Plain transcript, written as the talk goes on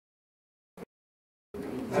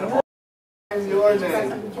Your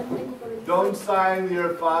name. Don't sign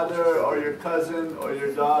your father or your cousin or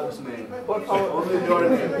your dog's name. Por favor, only your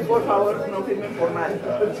name. Por favor, no firmen por nadie.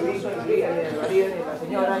 Ni su hijo, ni el marido, ni la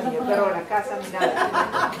señora, ni el perro de la casa, ni nada.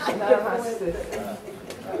 Nada más.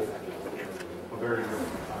 Very good.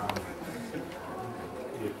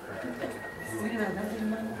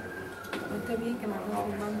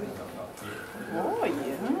 Oh,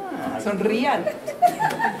 yeah. Sonrían.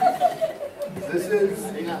 This is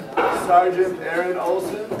Sergeant Aaron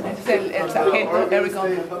Olson. Este es el sargento Eric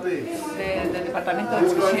Olson del Departamento de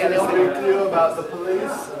Policía de Oregon.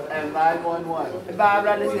 Va a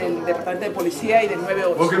hablarles del Departamento de Policía y del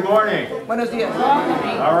 911. Well, good morning. Buenos días.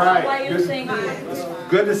 All right.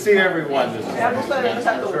 Good to see everyone this morning.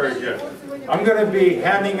 Very good. I'm going to be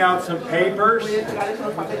handing out some papers.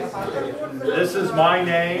 This is my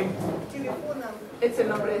name.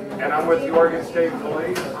 And I'm with the Oregon State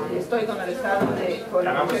Police. And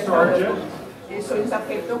I'm a sergeant.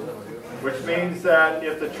 Which means that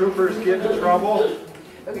if the troopers get in trouble,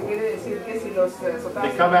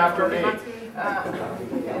 they come after me.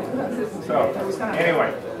 So,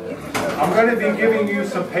 anyway, I'm going to be giving you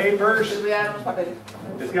some papers.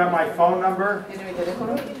 It's got my phone number,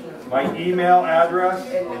 my email address,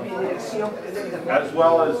 as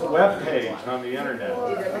well as web page on the internet.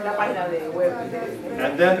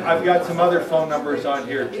 And then I've got some other phone numbers on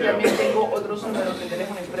here too.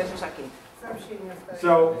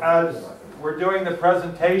 So as we're doing the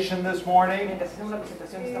presentation this morning,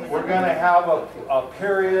 we're going to have a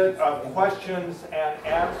period of questions and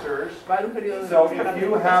answers. So if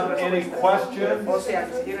you have any questions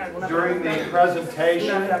during the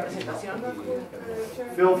presentation,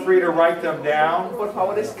 feel free to write them down.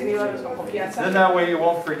 Then that way you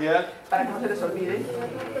won't forget. And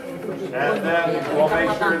then we'll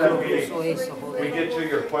make sure that we get to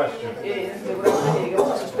your questions.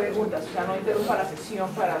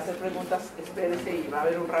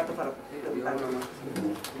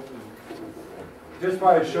 Just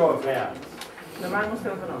by a show of hands,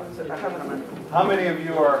 how many of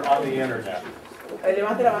you are on the internet?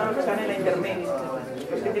 Levante la mano los que están en la internet,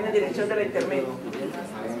 los que tienen dirección de la internet.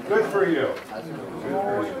 Good for you.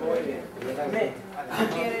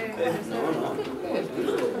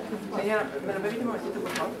 Señora, ¿me lo permite un momentito,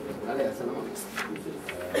 por favor?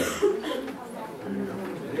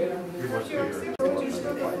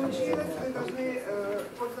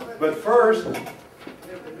 But first,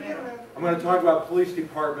 I'm going to talk about police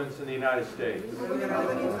departments in the United States.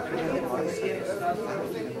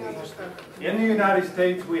 In the United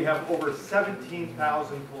States, we have over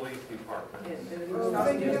 17,000 police departments.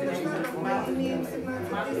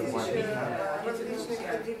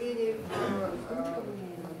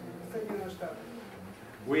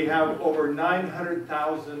 We have over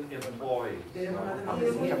 900,000 employees.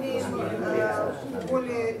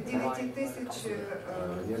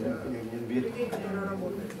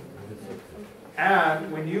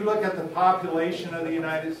 And when you look at the population of the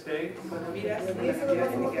United States,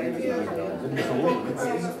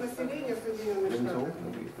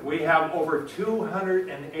 we have over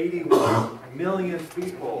 281 million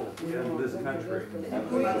people in this country.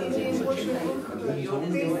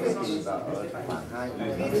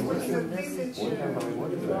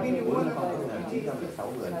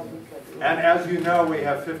 And as you know, we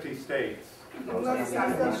have 50 states.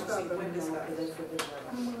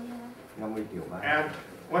 And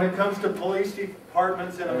when it comes to police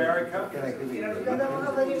departments in America,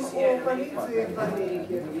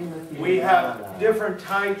 we have different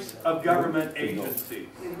types of government agencies.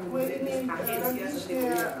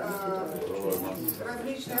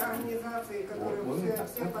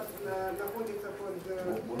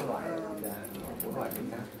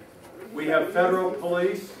 We have federal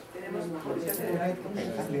police.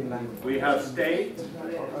 We have state,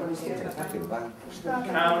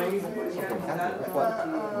 county,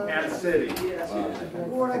 and city.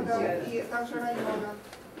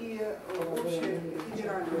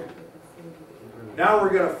 Now we're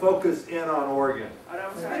going to focus in on Oregon.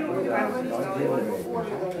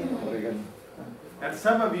 And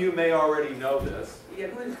some of you may already know this.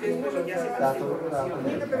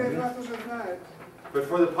 But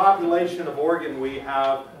for the population of Oregon, we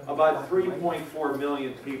have about 3.4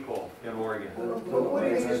 million people in Oregon.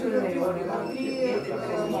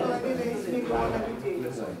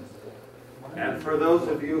 And for those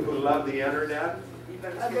of you who love the internet,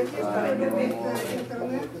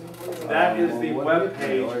 that is the web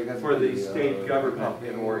page for the state government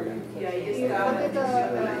in Oregon.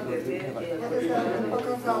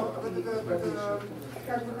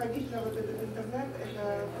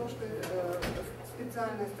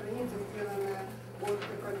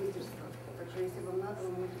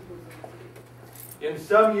 In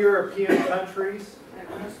some European countries,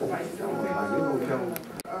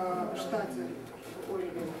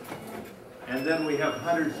 and then we have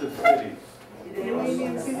hundreds of cities.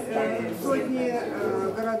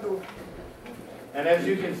 And as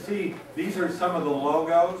you can see, these are some of the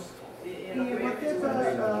logos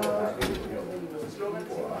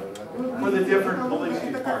for the different police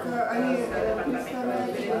departments.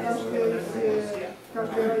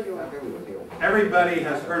 Everybody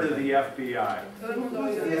has heard of the FBI. And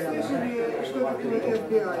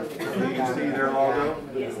you can see their logo.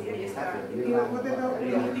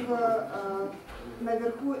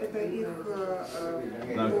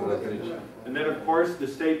 And then, of course, the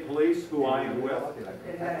state police, who I am with.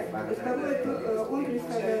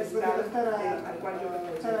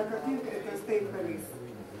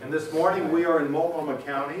 And this morning we are in Multnomah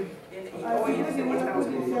County. And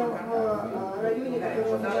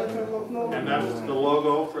that's the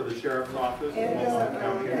logo for the sheriff's office in Multnomah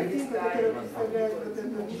County.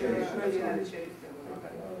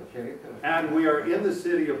 And we are in the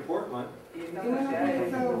city of Portland.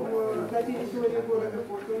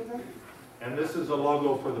 And this is a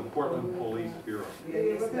logo for the Portland Police Bureau.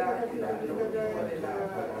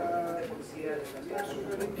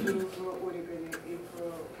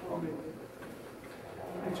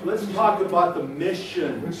 Let's talk about the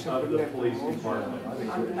mission of the police department.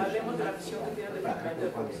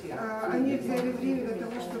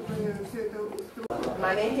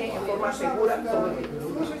 Manejen en forma segura todo.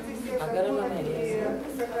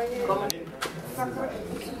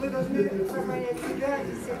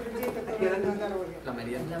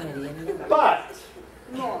 But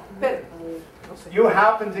you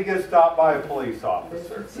happen to get stopped by a police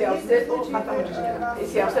officer.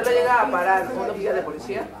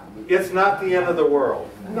 It's not the end of the world.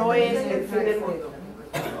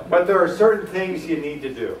 But there are certain things you need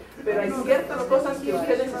to do.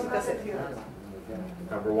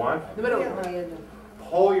 Number one,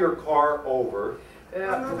 pull your car over and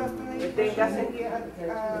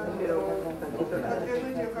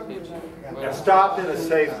stop in a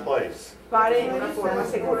safe place.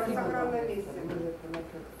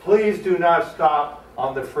 Please do not stop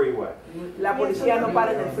on the freeway. La policía no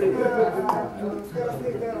para en el freeway.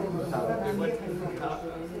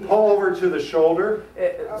 Pull over to the shoulder.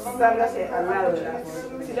 Sálgase al lado de las.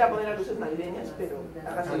 Sí le va a poner las luces navideñas, pero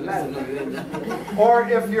hágase al lado. Or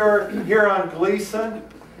if you're here on Gleason,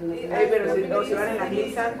 Pero si van en la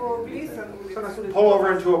Gleason, son azules. pull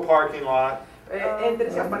over into a parking lot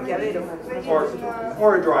Entres al parqueadero.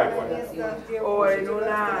 or a driveway. O en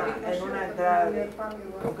una entrada de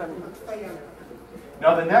un camino.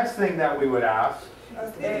 Now the next thing that we would ask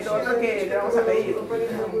Lo otro que le vamos a pedir.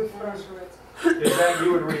 is that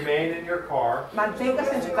you would remain in your car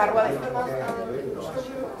Manténgase en su carro adentro. No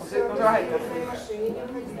se baja del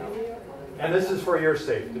carro. and this is for your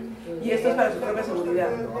safety. Y esto es para su propia seguridad.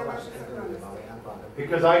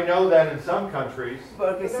 Because I know that in some countries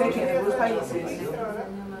Porque sé que en algunos países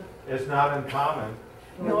it's not uncommon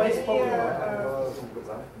no es poco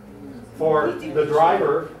for the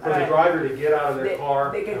driver to get out of their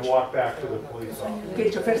car and walk back to the police officer. que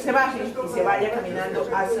el chofer se baje y se vaya caminando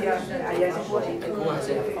hacia allá ese coche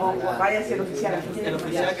o vaya hacia el oficial. El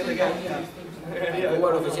oficial que te queda. O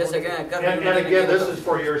el oficial se queda en el carro. And again, this is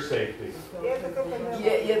for your safety.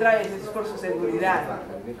 Y otra vez es por su seguridad.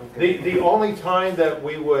 The only time that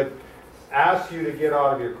we would ask you to get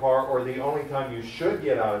out of your car, or the only time you should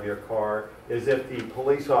get out of your car, is if the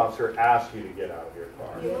police officer asks you to get out of your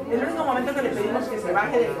car. El único momento que le pedimos que se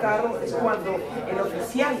baje del carro es cuando el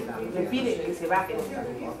oficial le pide que se baje del carro.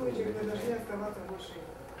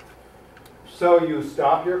 So you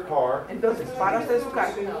stop your car, Entonces, para usted su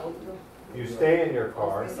carro, you stay in your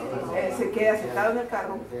car. se queda sentado en el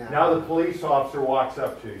carro. Now the police officer walks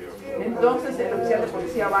up to you. Entonces, el oficial de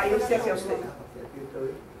policía va a irse hacia usted.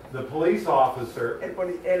 The police officer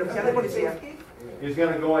El oficial de policía is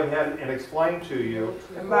going to go ahead and explain to you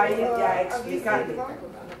va a ir ya a explicarle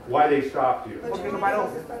why they stopped you. por qué lo paró.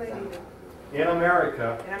 In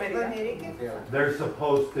America, En América they're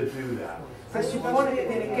supposed to do that. se supone que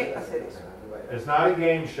tienen que hacer eso. It's not a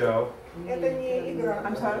game show.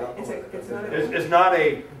 I'm sorry, It's not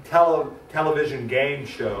a television game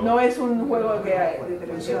show no es un juego de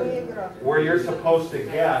televisión where you're supposed to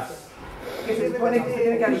guess que se supone que se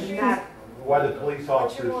tiene que adivinar why the police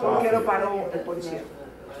officer por qué lo stopped paró el policía.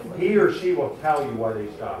 you. He or she will tell you why they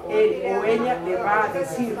stopped you. Él o ella le va a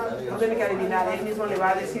decir, no tiene que adivinar, él mismo le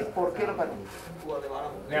va a decir por qué lo paró.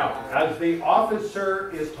 Now, as the officer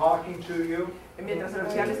is talking to you, Mientras el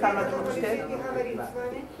oficial está hablando con usted,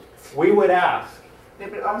 we would ask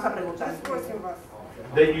Vamos a preguntar.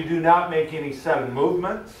 that you do not make any sudden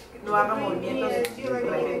movements, No haga movimientos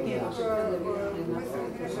repentinos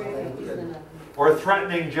or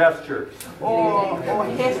threatening gestures. o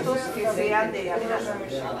gestos que sean de amenaza.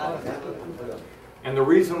 And the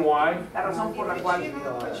reason why, La razón por la cual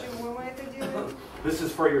this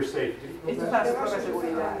is for your safety. esto es para su propia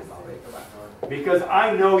seguridad. Because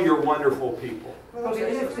I know you're wonderful people. Porque yo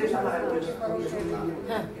sé que ustedes son maravillosos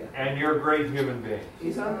And you're great human beings.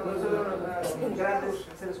 y son grandes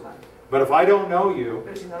seres humanos. But if I don't know you,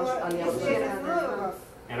 Pero si no los conocieran,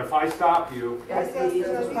 and if I stop you, y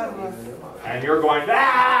los padres, and you're going,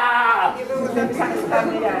 ah! ustedes empiezan a estar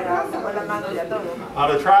ya con las manos ya todo.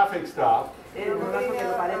 On a traffic stop, No es porque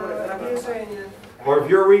lo paré por el tráfico. or if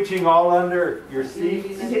you're reaching all under your seat,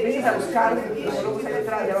 Y si empiezas a buscar, como lo buscan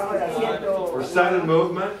detrás, debajo del asiento, or sudden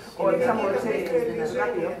movements, o empieza a moverse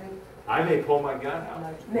rápido, I may pull my gun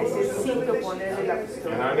out. necesito ponerle la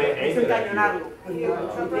pistola. And I may aim Necesito it at you. encañonarlo. Y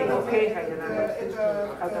tengo que encañonarlo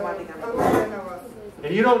automáticamente.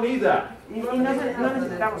 And you don't need that. Y no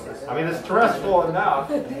necesitamos eso. I mean, it's stressful enough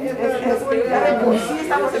Ya de por sí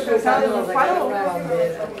estamos estresados en un paro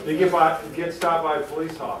to get stopped by a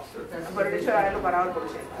police officer. por el hecho de haberlo parado el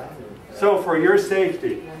policía. So for your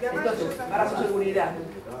safety, Entonces, para su seguridad,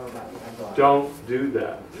 don't do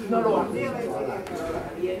that. no lo hagan.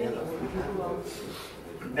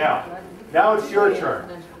 Now it's your turn.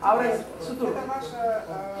 Ahora es su turno.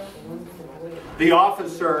 The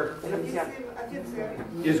officer El oficial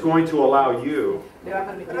is going to allow you le va a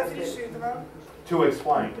permitir a usted to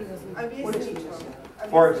explain. una explicación.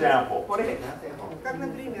 For example, Por ejemplo,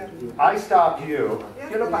 I stop you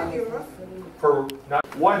yo lo pago. for not,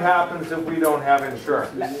 what happens if we don't have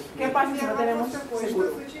insurance? ¿Qué pasa si no tenemos seguro?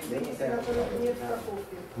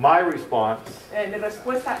 My response, Mi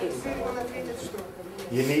respuesta es,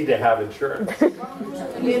 you need to have insurance.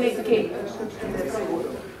 tiene que tener seguro.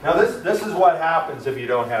 Now this is what happens if you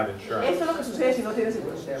don't have insurance. Eso es lo que sucede si no tienes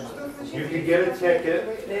seguro. You can get a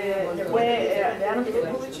ticket Le dan un ticket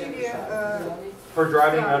for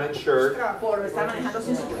driving uninsured, por estar manejando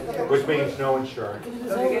sin seguro. which means no insurance.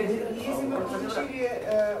 Lo que quiere decir,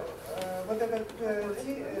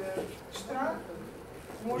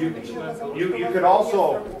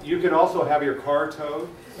 You could also have your car towed.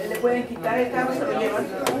 le pueden quitar el carro y se lo llevan.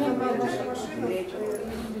 De hecho,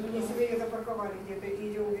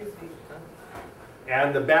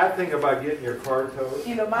 And the bad thing about getting your car towed,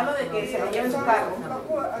 y lo malo de que se lo lleven su carro,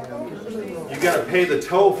 you got to pay the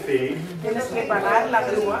tow fee, tienes que pagar la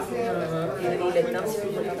grúa,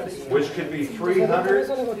 which could be $300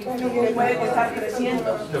 que puede costar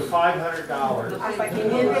 $300 to $500. hasta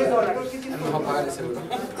 $500.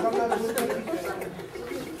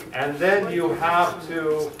 And then you have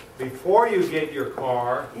to, before you get your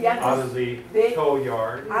car out of the tow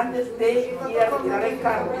yard, Antes de ir a retirar el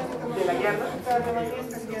carro de la yarda,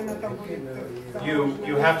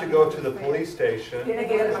 you have to go to the police station, tiene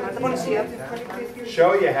que ir al departamento de policía,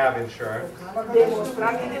 show you have insurance,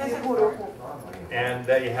 demostrar que tiene seguro and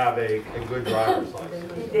that you have a good driver's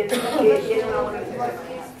license. y que tiene una buena licencia.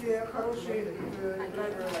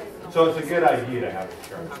 So it's a good idea to have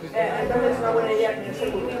insurance. Entonces es una buena idea tener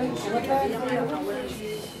seguro.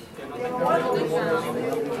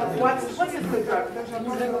 What's a good driver?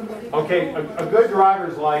 Okay, a good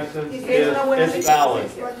driver's license is valid.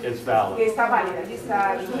 It's Que valid. está válida, que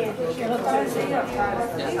está vigente.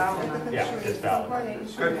 Yeah, it's valid.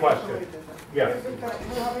 Good question. Yes.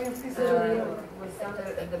 We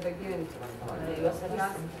started at the beginning. You said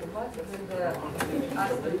last what when the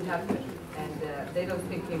husband happened and they don't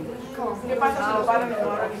speak English. ¿Qué pasa si los padres no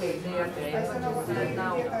hablan inglés? They are able to learn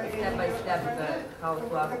now step by step how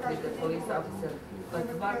to act with the police officer. But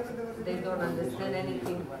what they don't understand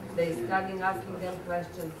anything, they starting asking them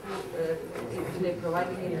questions. If they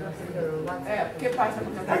providing interpreter or what? ¿Qué pasa?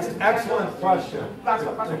 Excellent question.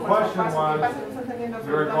 The question was,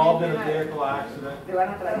 you're involved in a vehicle accident, Te van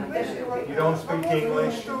a traer. you don't speak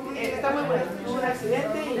English, Está muy bueno. Tuvo un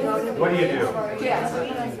accidente y no habla what do you do? ¿Qué hace?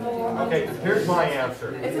 Okay, here's my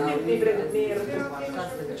answer. Esa es mi respuesta.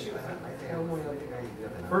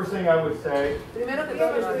 First thing I would say, Primero que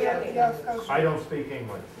todo, les diría que I don't speak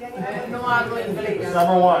English. no hablo inglés.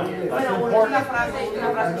 Number one, that's Bueno, una important. frase es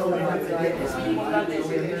importante.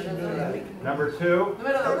 Number two,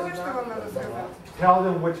 Número dos, tell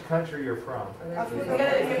them which country you're from ¿de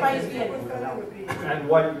qué país vienes? and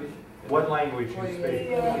what language you speak.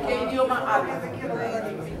 ¿Qué idioma hablas?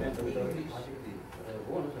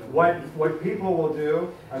 What people will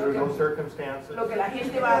do under those circumstances, Lo que la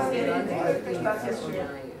gente va a hacer en circunstancias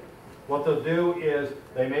What they'll do is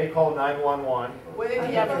they may call 911. Puede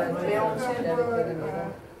que llame al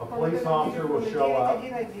 911. A police officer will show up.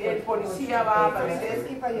 El policía va a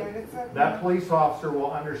aparecer. That police officer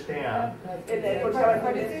will understand El policía va a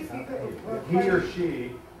entender. he or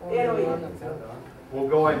she will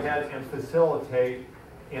go ahead and facilitate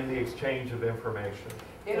in the exchange of information.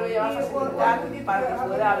 Él lo lleva a facilitar para que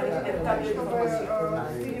pueda haber intercambio de información.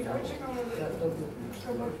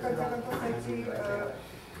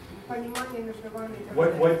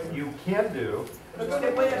 What you can do, Lo que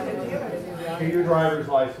usted puede hacer, get your driver's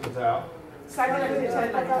license out, saque la licencia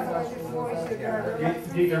de manejo,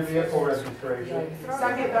 get your vehicle registration,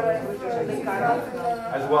 saque la registración del carro,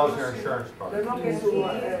 as well as your insurance lo card. mismo que su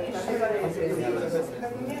tarjeta de seguro.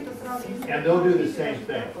 And they'll do the same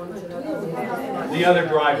thing. The other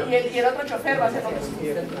driver. Y el otro chofer va a hacer lo mismo.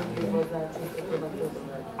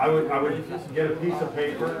 I would get a piece of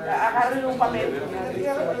paper. Agarren un papel.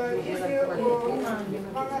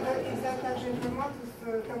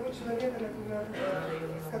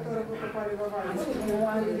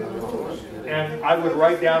 And I would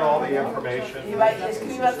write down all the information. Y va y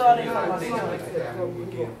escriba toda la información.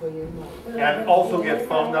 And also get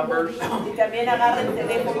phone numbers Y también agarren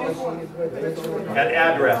teléfonos and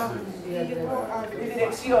addresses. y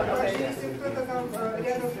direcciones.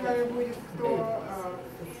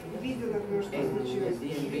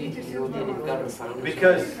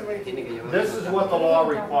 Because this is what the law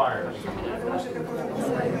requires.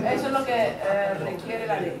 Eso es lo que requiere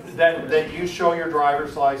la ley. That you show your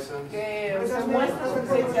driver's license. Que usted muestre su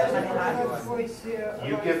licencia de manejar.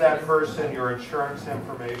 You give that person your insurance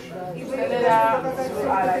information. Y usted le da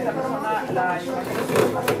a esa persona la información.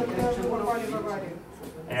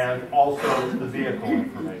 And also the vehicle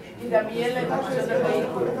information. Y también la información del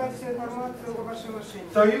vehículo.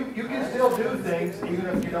 So you can still do things even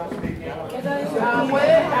if you don't speak English.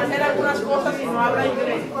 Puede hacer algunas cosas si no habla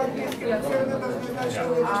inglés.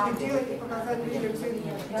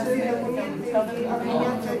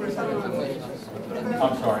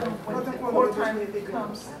 I'm sorry. More time if it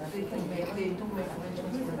comes, they do make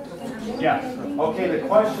arrangements. Yes. Okay, the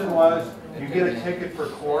question was, you get a ticket for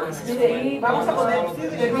court. Mire, vamos a poner,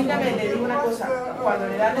 permítame, le digo una cosa, cuando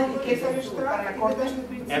le dan el ticket para la corte,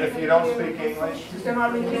 And if you don't speak English, si usted no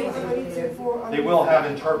habla inglés, they will have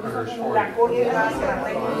interpreters for la you. corte va a hacer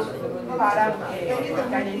arreglos para que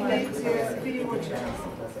haya intérpretes.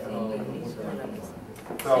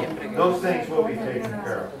 So those things will be taken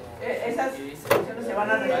care of. Esas situaciones se van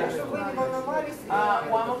a arreglar.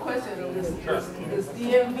 One more question. Does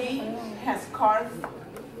DMV has cards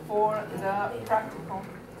for the practical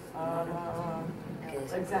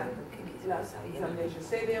examination?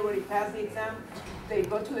 Say they already passed the exam, they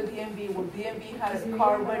go to the DMV. Will DMV have a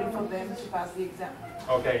card ready for them to pass the exam?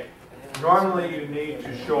 Okay. Normally you need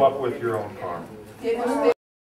to show up with your own car. Tiene usted